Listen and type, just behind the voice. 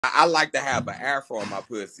I like to have an afro on my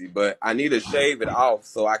pussy, but I need to shave it off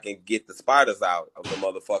so I can get the spiders out of the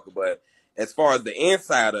motherfucker. But as far as the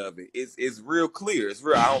inside of it, it's real clear. It's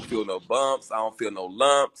real. I don't feel no bumps. I don't feel no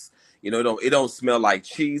lumps. It don't smell like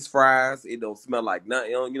cheese fries. It don't smell like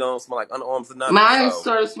nothing. Don't smell like underarms or nothing. Mine So,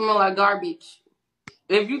 sort of smell like garbage.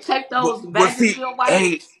 If you take those but see, Vagisil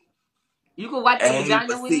hey, wipes, you can wipe your but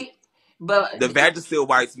vagina with see, it. But the Vagisil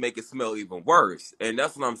wipes make it smell even worse, and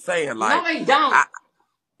that's what I'm saying. no, Like, they don't. I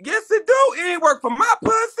yes, it do. It ain't work for my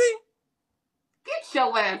pussy. Get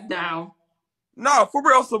your ass down. No, for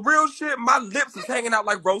real, some real shit. My lips is hanging out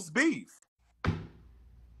like roast beef.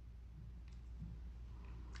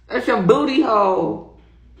 That's your booty hole.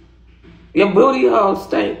 Your booty hole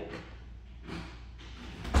stink.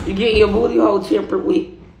 You get your booty hole tempered with.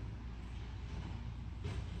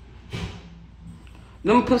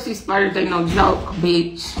 Them pussy spiders ain't no joke,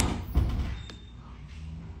 bitch.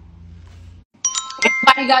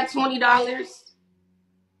 Anybody got $20?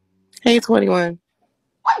 Hey, 21.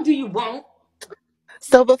 What do you want?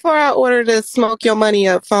 So before I order the smoke your money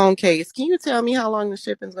up phone case, can you tell me how long the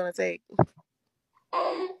shipping's gonna take?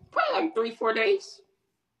 Probably like 3-4 days.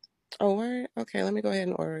 Oh, word? Okay, let me go ahead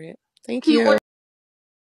and order it. Thank Can you you. order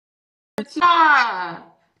two?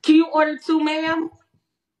 Can you order two, ma'am?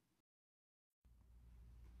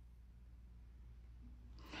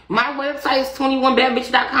 My website is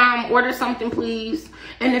 21badbitch.com. Order something, please.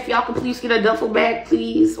 And if y'all could please get a duffel bag,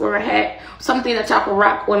 please, or a hat, something that y'all can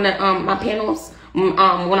rock on the my panels. When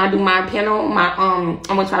I do my panel, I'm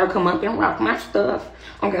gonna try to come up and rock my stuff.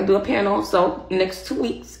 I'm gonna do a panel. So next 2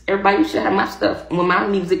 weeks, everybody should have my stuff when my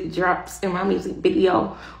music drops in my music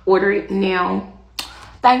video. Order it now.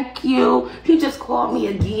 Thank you. He just called me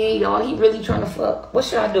again, y'all. He really trying to fuck. What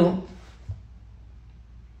should I do?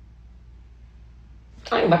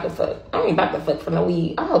 I ain't about to fuck. I ain't about to fuck for no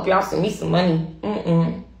weed. I hope y'all send me some money.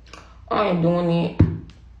 I ain't doing it.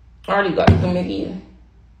 I already got chlamydia.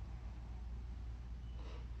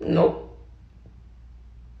 Nope.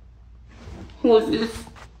 Who is this?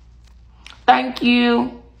 Thank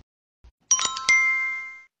you.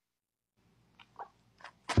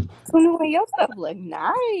 21, your stuff look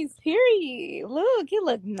nice. Period. Look, you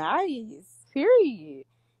look nice. Period.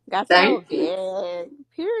 Got your Thank you. bag.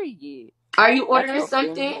 Period. Are you Got ordering your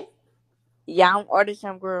Fendi. something? Yeah, I'm ordering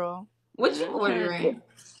some, girl. What you It, ordering?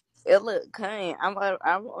 it look kind. I'm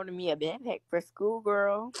ordering me a backpack for school,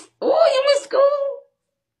 girl. Oh, you in school?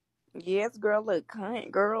 Yes, girl, look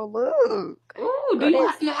kind. Girl, look. Oh, do Girl, you that's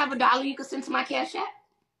happen to have $1 you can send to my cash app?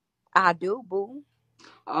 I do, boo.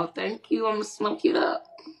 Oh, thank you. I'm gonna smoke it up.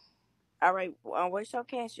 All right, what's your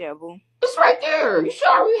cash app, boo? It's right there. You should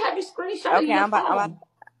already have your screenshot in Okay, your I'm about, I'm about, phone.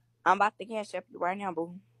 I'm about to cash app you right now,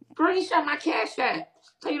 boo. Screenshot my cash app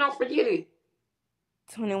so you don't forget it.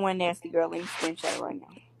 21 nasty girl. Let me screenshot it right now.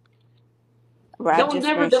 Right, I Don't just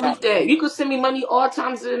never screenshot delete it. that. You can send me money all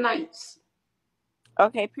times of the nights.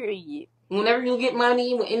 Okay, period. Whenever you get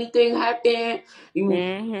money, when anything happen,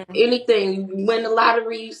 Mm-hmm. anything, you win the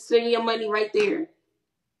lottery, you send your money right there.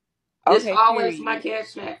 It's Okay, always my period.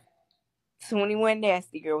 cash app. 21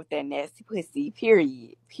 nasty girl with that nasty pussy.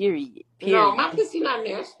 Period. Period. No, my Period. pussy not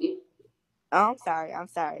nasty. Oh, I'm sorry. I'm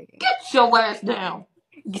sorry. Get your ass down.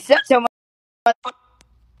 Shut your mouth.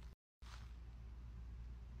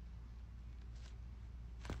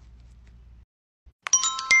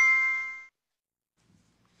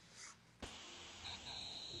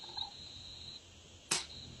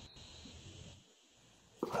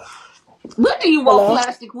 What do you want, Hello.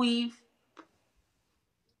 plastic weave?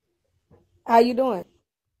 How you doing?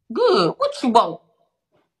 Good. What you want?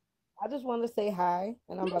 I just wanted to say hi,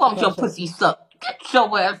 and I'm You about to want your cash up pussy you. sucked. Get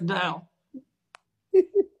your ass down.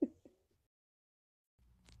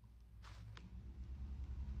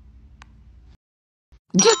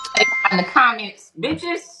 Just say hi in the comments,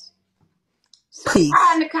 bitches. Say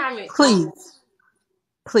hi in Please, the comments. please,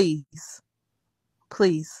 please,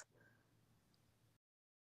 please.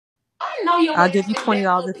 I know your I'll ass give you ain't back $20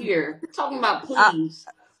 up if you. here. Talking about I please.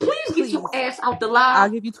 Please get your please. ass out the I'll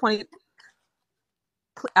live. give you 20.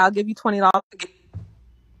 I'll give you $20.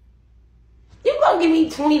 You gonna give me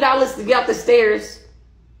 $20 to get up the stairs?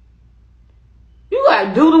 You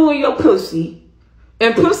got doodle in your pussy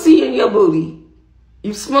and pussy in your booty.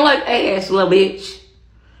 You smell like ass, little bitch.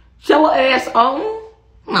 Show her ass on.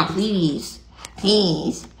 Come on, please.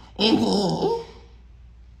 Please. Mm-hmm.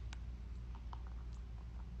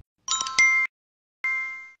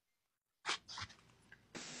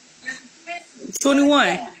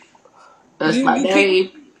 21. That's You my you peep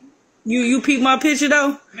babe. you peep my picture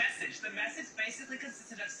though.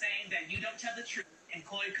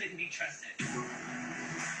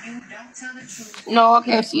 No, I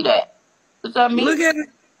can't see that. Is that me? Look at it.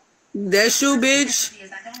 That's you, bitch.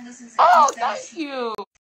 Oh, thank you.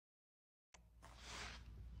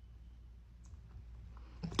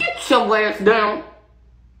 Get your ass down.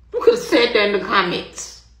 You could have said that in the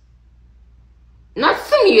comments. Now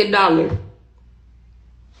send me $1.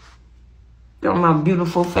 Got my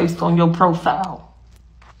beautiful face on your profile.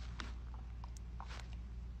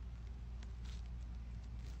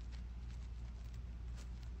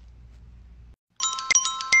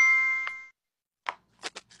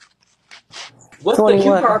 What's the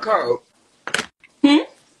 21. coupon code? Hmm?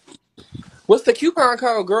 What's the coupon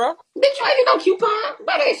code, girl? Bitch, I ain't no coupon.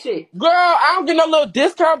 Buy that shit. Girl, I don't get no little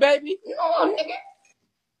discount, baby. No, nigga.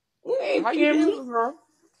 You ain't How you scaring been, me. girl?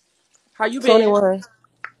 How you been? 21.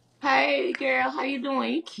 Hey, girl, how you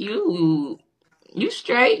doing? You cute. You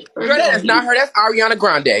straight or Girl, that is not gay? her. That's Ariana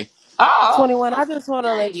Grande. Oh, 21. I just want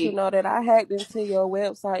to let you hey. know that I hacked into your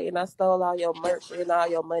website and I stole all your merch and all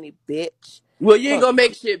your money, bitch. Well, you ain't Fuck. gonna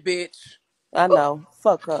make shit, bitch. I know.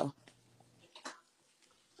 Fuck her.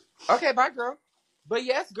 Okay, bye, girl. But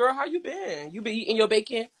yes, girl, how you been? You been eating your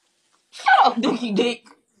bacon? Shut up, Dookie Dick.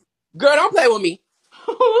 Girl, don't play with me.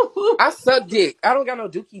 I suck dick. I don't got no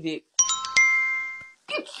dookie dick.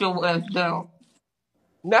 Get your ass down.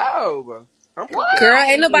 No. I'm What? freaking Girl,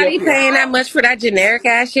 ain't freaky up nobody here. paying that much for that generic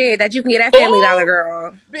ass shit that you can get at Family Dollar, Oh,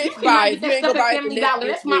 girl. you Bitch, cannot bye. get If you that ain't gonna stuff at buy it, then Family that Dollar. bitch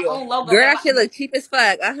That's my will. own logo. Girl, That that shit look cheap as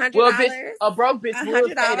fuck. $100. Well, bitch, a broke bitch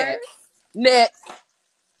would say $100. that. Next,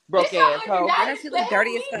 broke it's ass $100 hoe. Girl, that shit to look help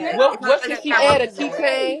dirty as me, fuck. nigga. It What probably should got she got add a roaches on it.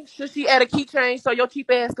 Hey, keychain? Should she add a keychain so your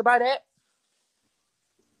cheap ass could buy that?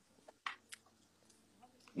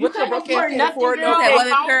 you What your can't broke ass afford can't nothing, afford You no girl. said My what, case?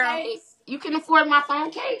 baby phone girl? case. You can afford my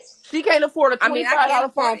phone case. She can't afford a I mean, I can $25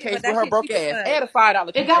 afford phone it, but case with that her shit broke cheap as ass. fuck. Add a $5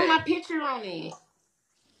 It got keychain. my picture on it.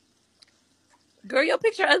 Girl, your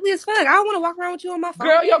picture ugly as fuck. I don't want to walk around with you on my phone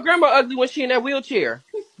Girl, your case. grandma ugly when she in that wheelchair.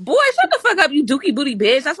 Boy, shut the fuck up, you dookie booty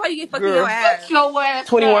bitch. That's why you get fucked in your Girl, Get ass. your ass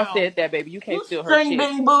 21 down. said that, baby. You can't You steal her string shit.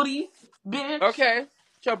 bean booty, bitch. Okay?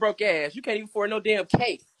 Your broke ass. You can't even afford no damn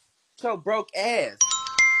case. Your broke ass.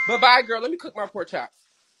 But bye, girl. Let me cook my pork chops.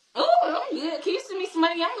 Oh, I'm good. Can you send me some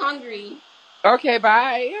money? I'm hungry. Okay,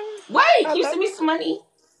 bye. Wait, I can you love send me you. some money?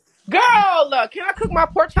 Girl, look, can I cook my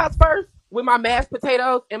pork chops first? With my mashed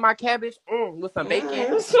potatoes and my cabbage, with some bacon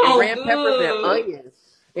That and sound red peppers and good. onions.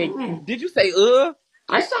 And Mm, did you say uh?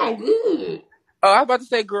 that sound good. Oh, I was about to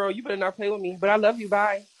say, girl, you better not play with me. But I love you.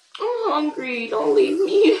 Bye. I'm hungry. Don't leave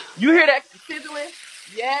me. You hear that sizzling?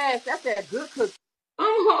 Yes, that's that good cook. I'm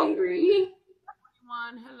hungry.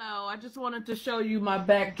 Hello. I just wanted to show you my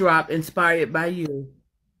backdrop inspired by you.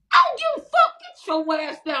 I don't give a fuck. Get your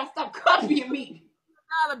ass down. Stop copying me.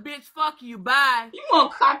 Dollar bitch, fuck you. Bye. You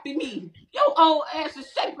want to copy me? Your old ass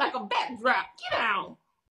is shaped like a backdrop. Get out.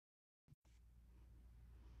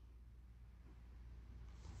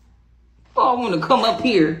 Oh, I want to come up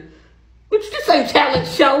here. But this ain't talent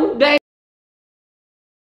show. They